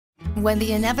When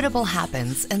the inevitable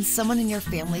happens and someone in your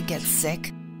family gets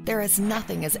sick, there is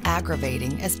nothing as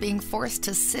aggravating as being forced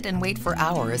to sit and wait for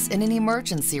hours in an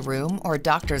emergency room or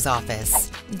doctor's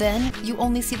office. Then you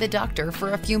only see the doctor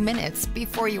for a few minutes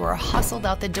before you are hustled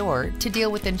out the door to deal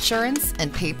with insurance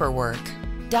and paperwork.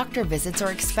 Doctor visits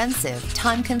are expensive,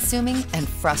 time-consuming, and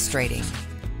frustrating.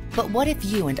 But what if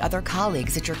you and other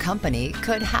colleagues at your company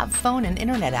could have phone and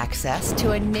internet access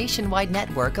to a nationwide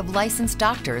network of licensed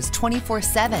doctors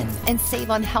 24/7 and save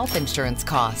on health insurance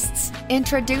costs?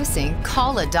 Introducing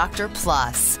Call a Doctor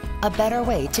Plus, a better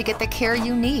way to get the care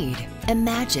you need.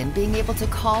 Imagine being able to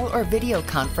call or video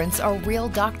conference a real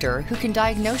doctor who can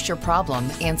diagnose your problem,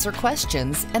 answer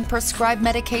questions, and prescribe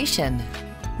medication.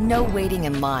 No waiting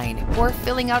in line or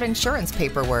filling out insurance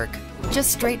paperwork.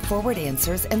 Just straightforward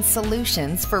answers and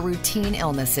solutions for routine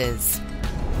illnesses.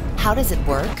 How does it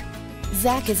work?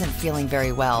 Zach isn't feeling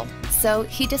very well, so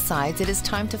he decides it is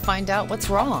time to find out what's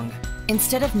wrong.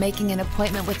 Instead of making an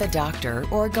appointment with a doctor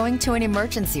or going to an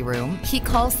emergency room, he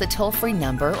calls the toll-free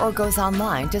number or goes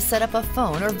online to set up a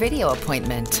phone or video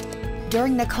appointment.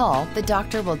 During the call, the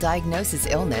doctor will diagnose his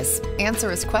illness, answer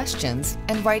his questions,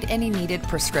 and write any needed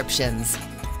prescriptions.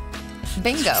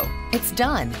 Bingo! It's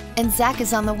done, and Zach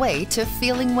is on the way to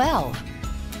feeling well.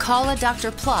 Call a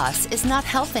Doctor Plus is not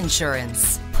health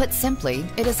insurance. Put simply,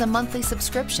 it is a monthly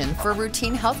subscription for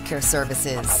routine healthcare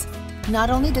services. Not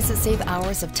only does it save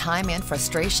hours of time and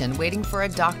frustration waiting for a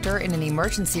doctor in an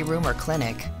emergency room or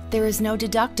clinic, there is no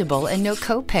deductible and no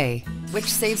copay, which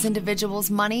saves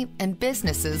individuals money and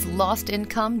businesses lost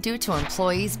income due to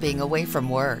employees being away from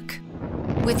work.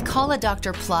 With Call a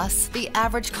Doctor Plus, the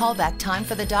average callback time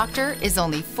for the doctor is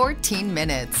only 14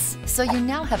 minutes, so you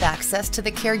now have access to the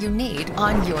care you need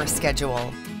on your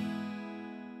schedule.